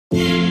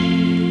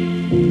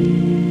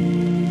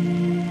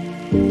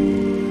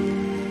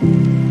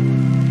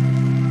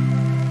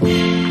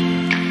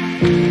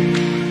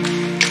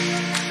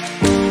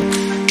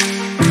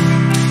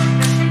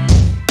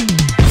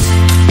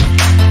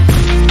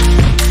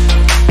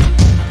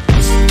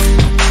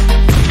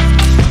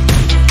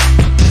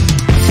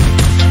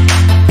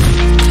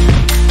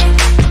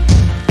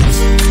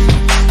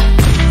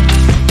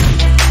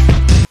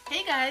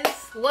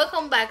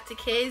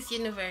K's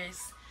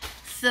Universe.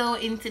 So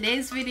in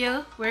today's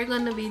video we're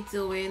gonna be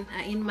doing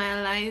an in my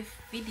life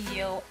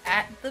video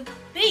at the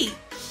beach.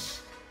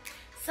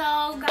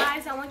 So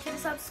guys, I want you to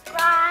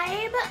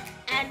subscribe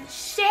and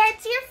share it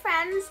to your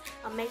friends,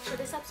 and make sure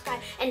to subscribe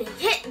and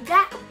hit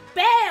that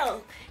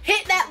bell.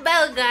 Hit that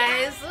bell,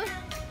 guys.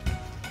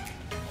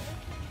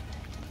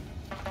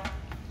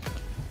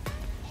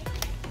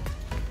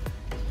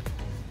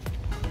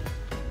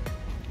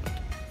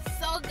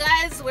 So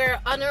guys, we're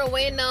on our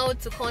way now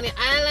to Coney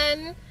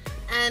Island,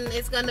 and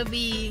it's gonna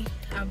be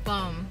a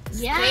bomb.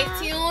 Yeah.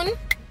 Stay tuned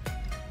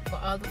for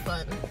all the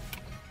fun.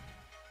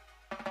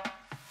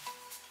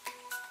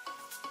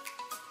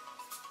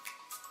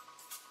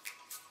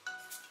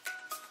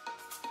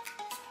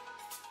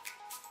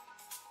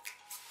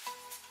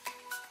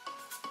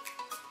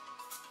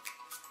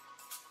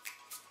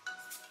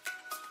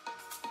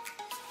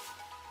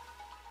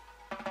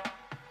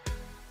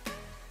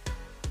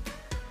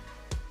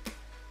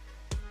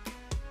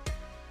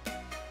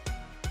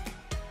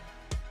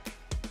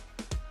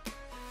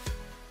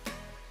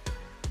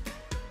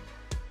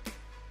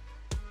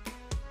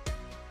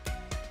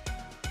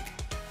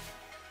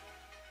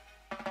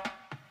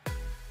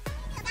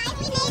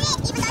 We made it,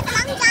 even though it's a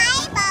long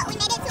drive, but we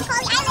made it to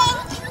Coney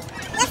Island.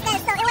 Yes,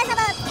 guys, so it was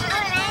about an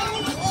hour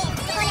ride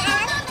to Coney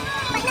Island.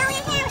 But now we're here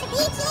with the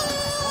beaches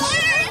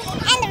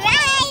and the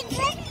rides.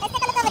 Let's take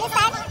a look over this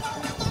side.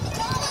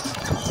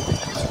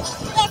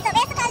 Yeah, so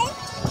basically,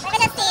 we're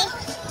gonna see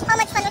how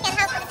much fun we can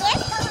have for this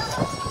year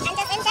and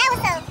just enjoy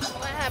ourselves.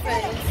 What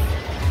happened?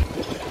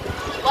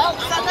 Well,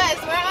 so guys,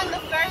 we're on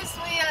the first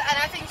wheel, and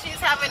I think she's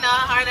having a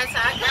heart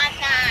attack.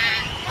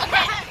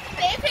 Okay,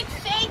 it's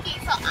shaky,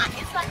 so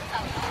it's like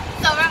a...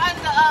 So we're on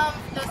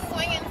the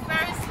swinging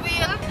Ferris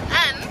wheel,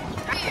 and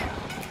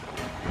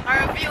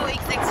our view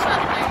is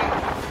extraordinary.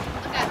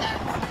 Look at that.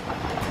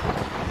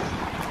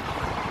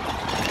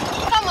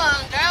 Come on,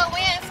 girl, we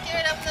ain't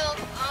scared of no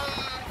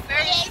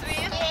Ferris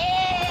wheel.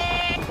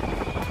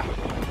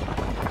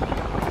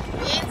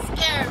 We ain't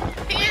scared.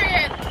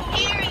 Period.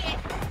 Period.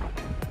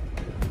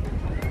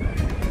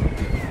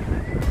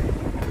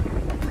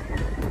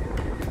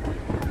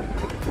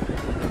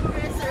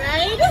 First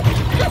ride.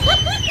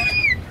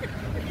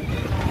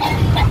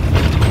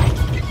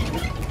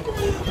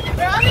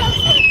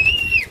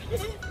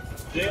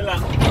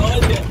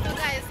 So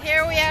guys,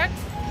 here we are,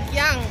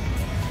 young.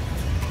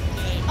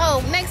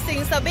 Oh, next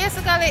thing, so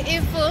basically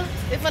if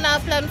we're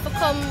not planning to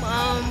come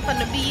from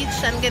the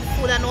beach and get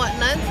food and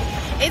whatnot,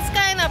 it's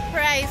kind of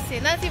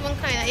pricey. Not even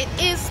kind of, it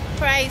is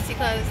pricey,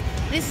 because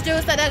this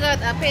juice that I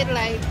got, I paid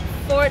like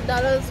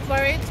 $4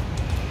 for it,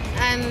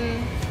 and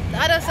the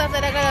other stuff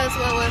that I got as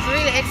well was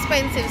really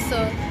expensive.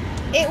 So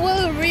it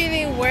will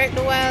really worth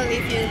the while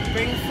if you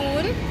bring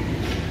food,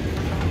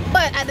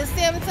 but at the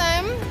same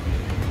time,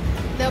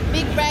 the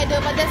big ride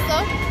over there,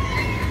 so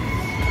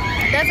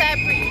that's how I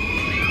pre.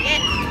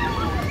 Yeah.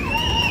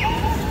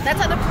 That's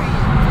how the pre.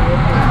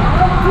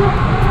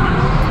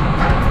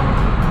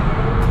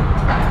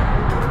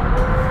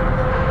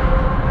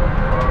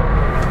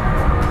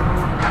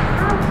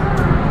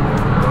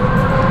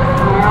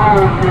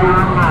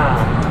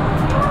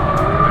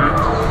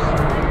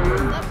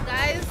 What's up,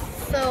 guys?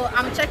 So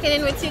I'm checking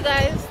in with you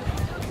guys.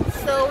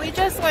 So we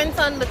just went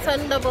on the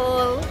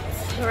Thunderbolt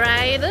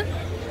ride,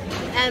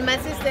 and my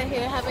sister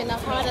here having a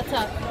heart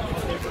attack.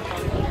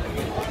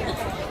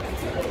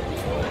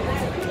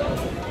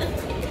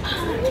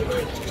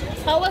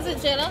 How was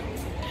it, Jenna?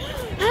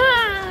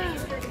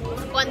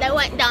 When they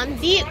went down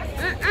deep,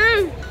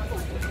 I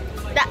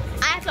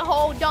had to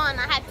hold on.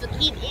 I had to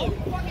keep in.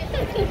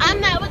 I'm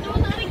never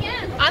doing that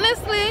again.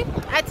 Honestly,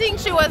 I think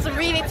she was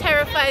really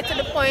terrified to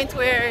the point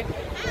where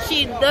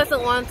she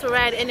doesn't want to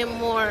ride any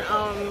more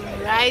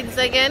rides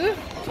again.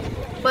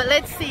 But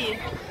let's see.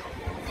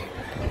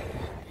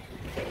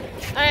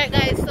 Alright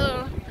guys,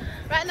 so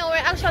right now we're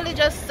actually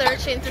just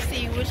searching to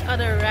see which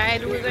other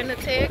ride we're gonna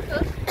take,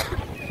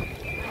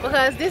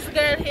 because this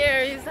girl here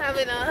is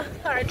having a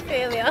heart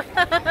failure.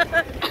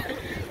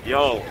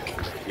 Yo,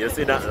 you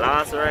see that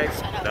last ride?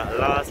 That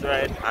last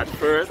ride, at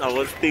first I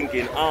was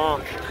thinking,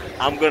 oh,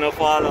 I'm gonna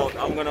fall out,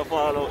 I'm gonna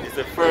fall out. It's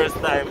the first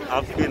time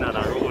I've been on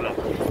a roller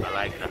coaster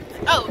like that.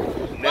 Oh,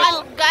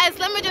 well guys,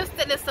 let me just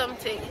tell you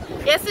something.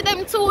 You see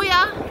them two,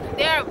 yeah?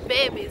 They are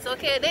babies,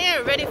 okay? They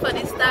ain't ready for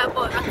this type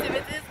of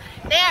activities.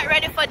 They aren't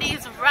ready for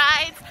these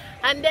rides,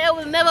 and they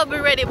will never be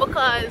ready,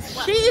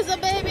 because she's a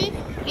baby,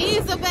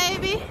 he's a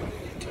baby,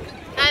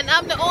 and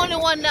I'm the only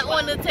one that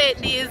want to take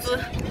these,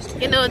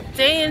 you know,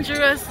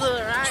 dangerous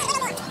rides.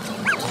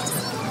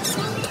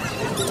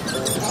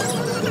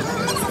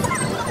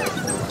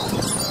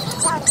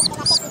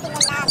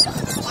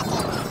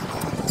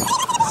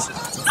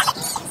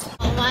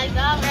 Oh my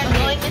God, we're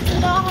going into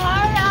the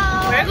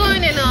horror. We're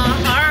going in a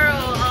horror.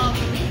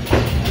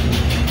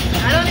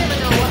 I don't even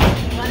know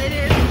what it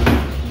is.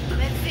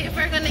 Let's see if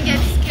we're gonna get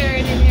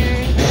scared in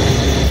here.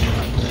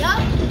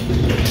 Yup.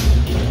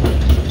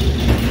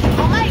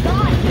 Oh my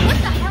God, what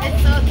the hell?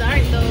 It's so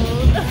dark though.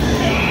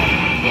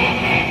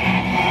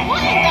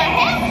 What in the hell?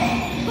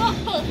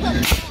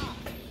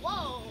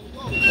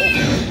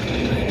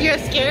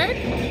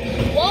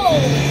 Whoa!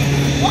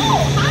 Whoa!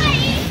 Hi!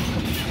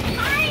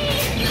 Hi!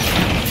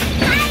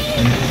 Hi!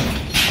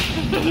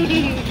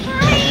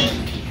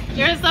 Hi!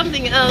 You're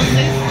something else.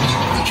 Sis.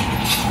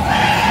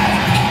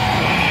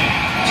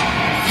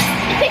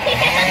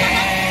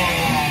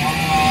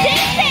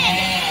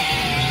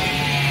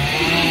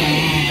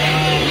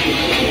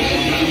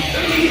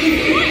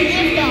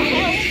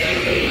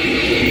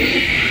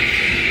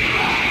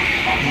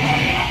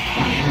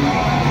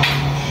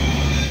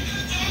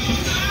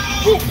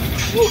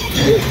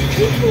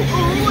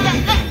 Let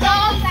the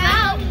dogs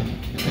out.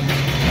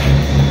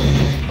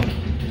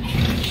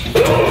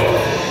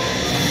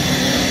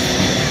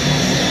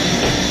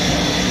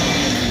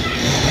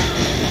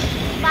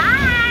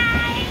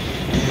 Bye.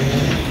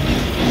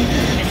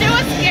 She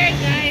was scared,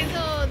 guys.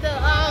 So the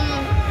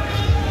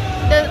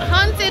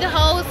haunted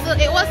house,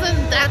 it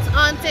wasn't that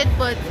haunted,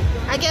 but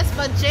I guess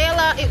for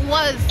Jayla it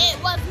was. It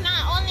was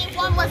not. Only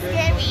one was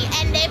scary,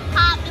 and they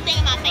popped the thing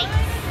in my face.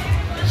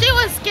 She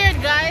was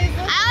scared, guys.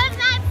 I was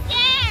not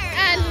scared.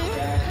 And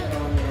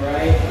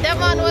that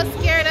man was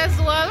scared as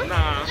well.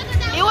 Nah.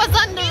 He was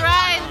on the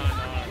ride.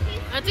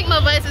 I think my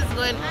voice is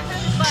going.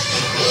 But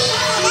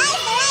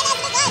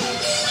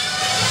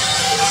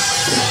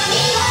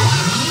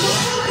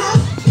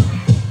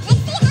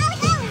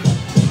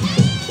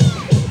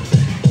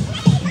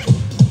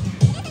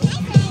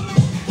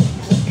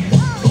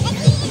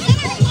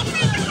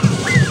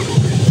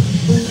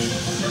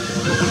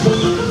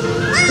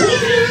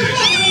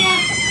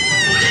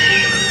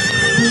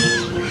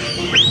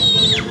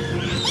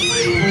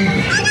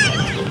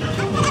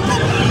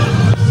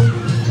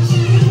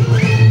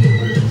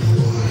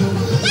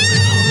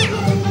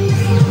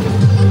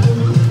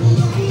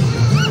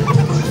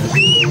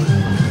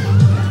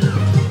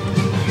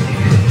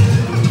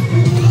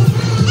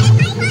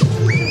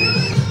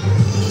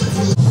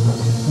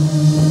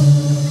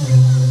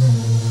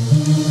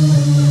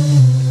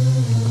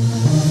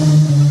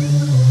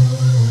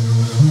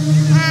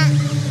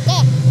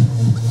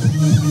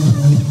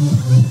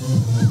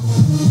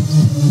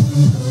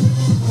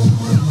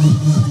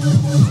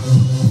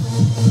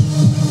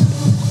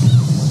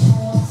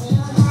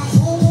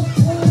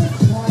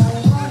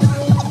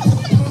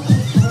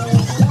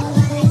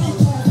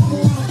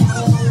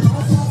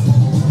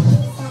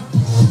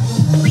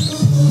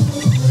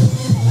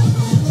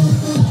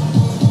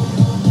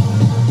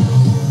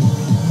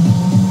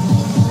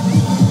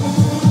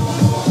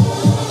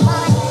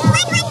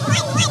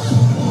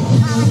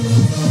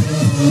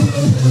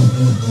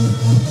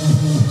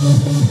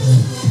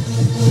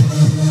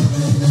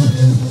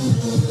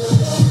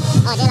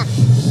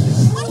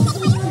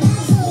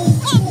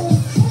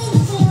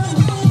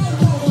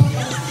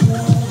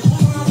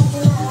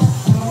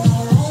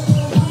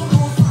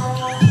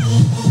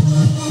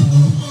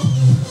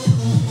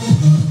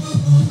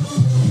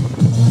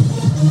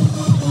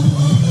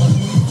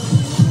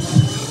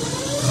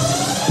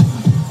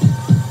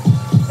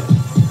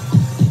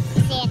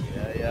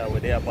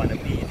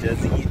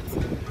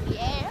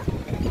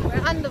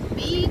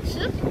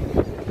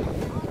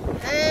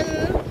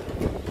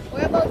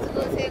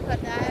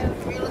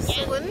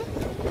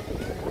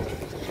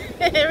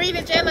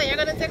really, Jayla, you're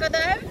gonna take a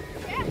dive?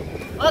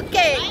 Yeah.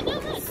 Okay,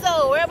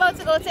 so we're about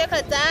to go take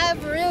a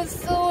dive real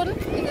soon.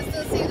 You can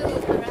still see the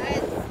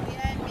rides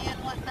behind me and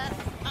whatnot.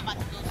 I'm about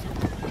to go soon.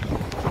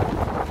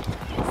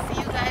 See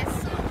you guys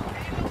soon.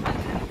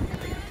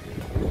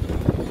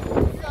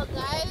 So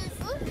guys,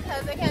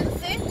 as you can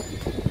see,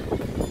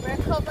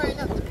 we're covering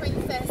up the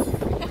princess.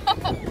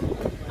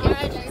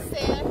 Alright, I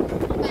say,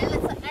 my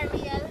little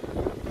Ariel,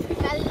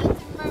 my little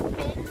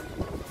mermaid,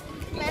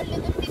 my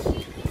little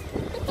fishy.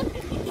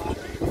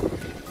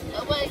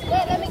 Wait,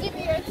 let me give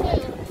you your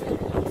two.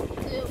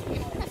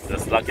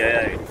 Just like a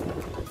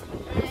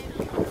Right.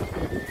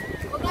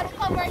 We're gonna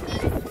cover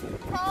these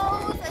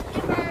toes and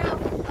give her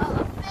a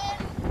fin.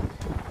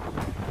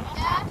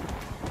 Yeah.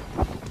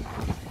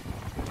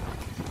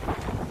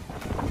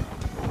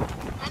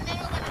 And then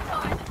we're gonna throw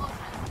her in the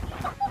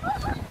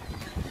ocean.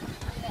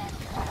 Yeah.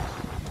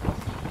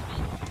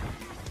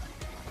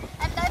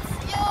 And that's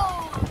you.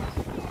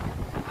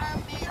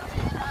 Mermaid.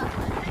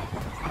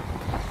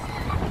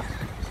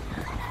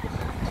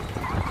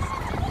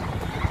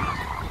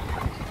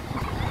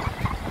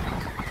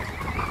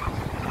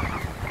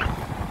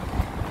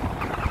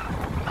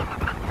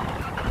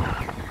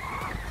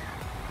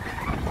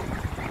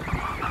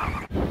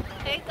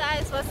 Hey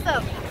guys, what's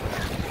up?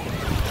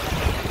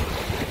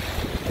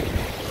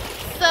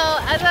 So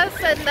as I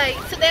said, like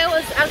today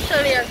was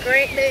actually a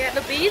great day at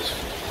the beach,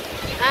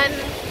 and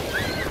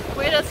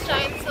we're just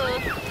trying to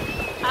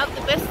have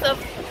the best of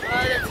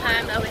all the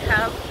time that we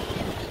have.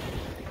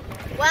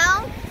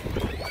 Well,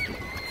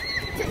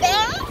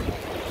 today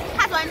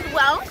has went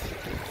well,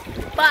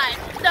 but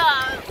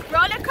the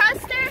roller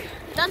coaster,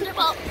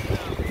 Thunderbolt,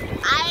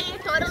 I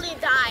totally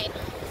died.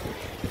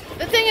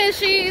 The thing is,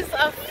 she's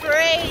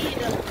afraid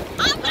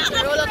I'm of not the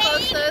roller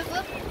afraid. coasters,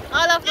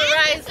 all of the Thank you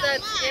rides so that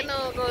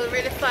much. go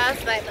really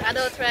fast, like the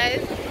adult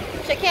rides.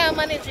 She can't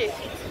manage it.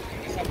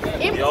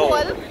 In Yo,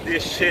 pool.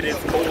 this shit is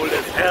cold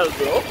as hell,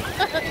 bro.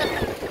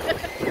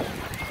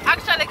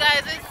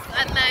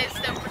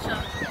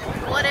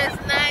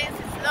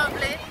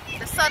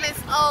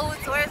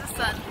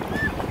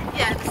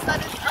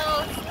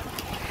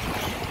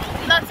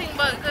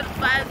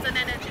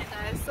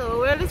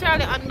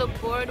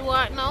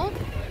 boardwalk now,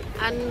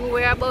 and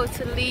we're about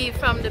to leave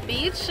from the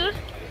beach.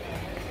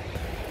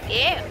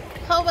 Yeah.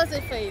 How was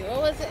it for you?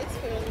 What was the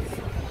experience?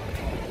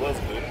 It was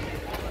good.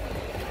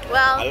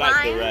 Well, I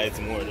like the rides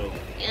more though.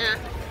 Yeah.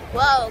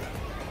 Well,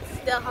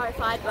 still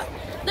horrified, but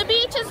the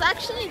beach is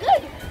actually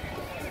good.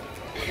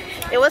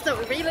 It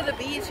wasn't really the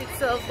beach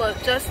itself,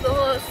 but just the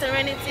whole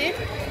serenity.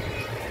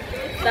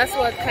 That's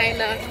what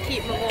kind of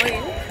keep me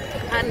going.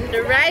 And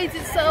the rides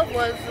itself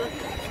was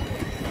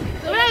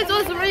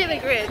really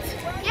great.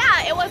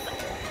 Yeah, it was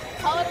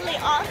totally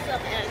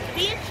awesome. And the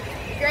beach,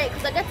 great,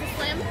 because I got to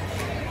swim.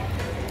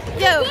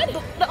 Yeah,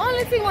 the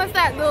only thing was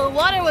that the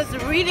water was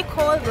really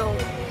cold though.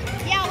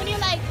 Yeah, when you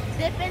like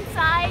dip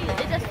inside,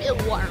 it just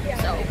feels warm.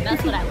 So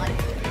that's what I like.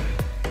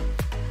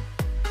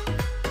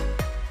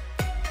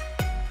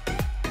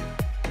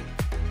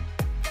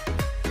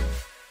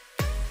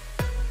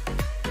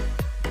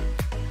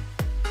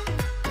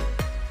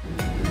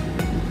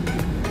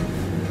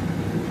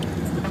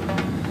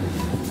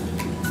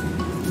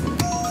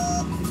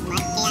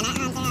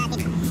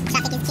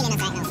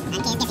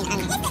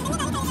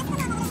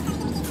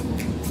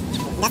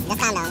 Just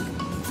calm down.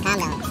 Calm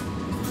down.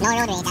 No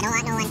road rage. I don't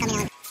want no one coming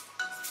on.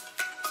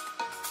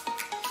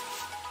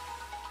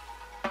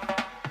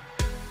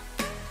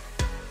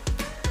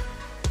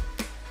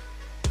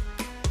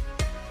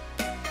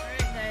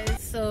 Alright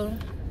guys, so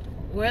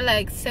we're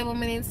like 7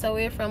 minutes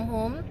away from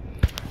home,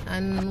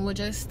 and we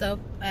just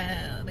stopped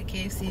at the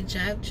KFC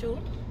drive-thru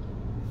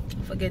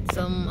to get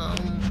some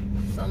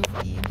food.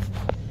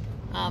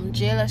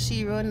 Jayla,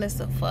 she run this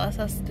the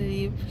fastest to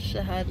leave. She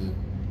had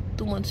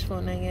too much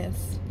fun, I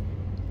guess.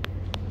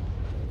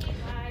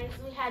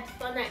 We had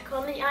fun at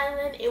Coney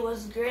Island. It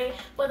was great,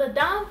 but the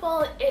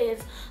downfall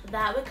is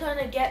that we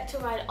couldn't get to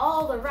ride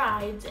all the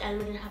rides and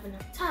we didn't have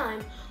enough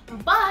time.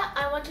 But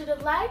I want you to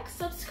like,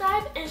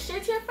 subscribe, and share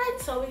to your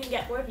friends so we can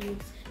get more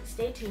views.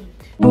 Stay tuned.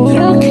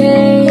 You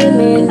came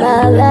in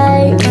my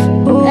life.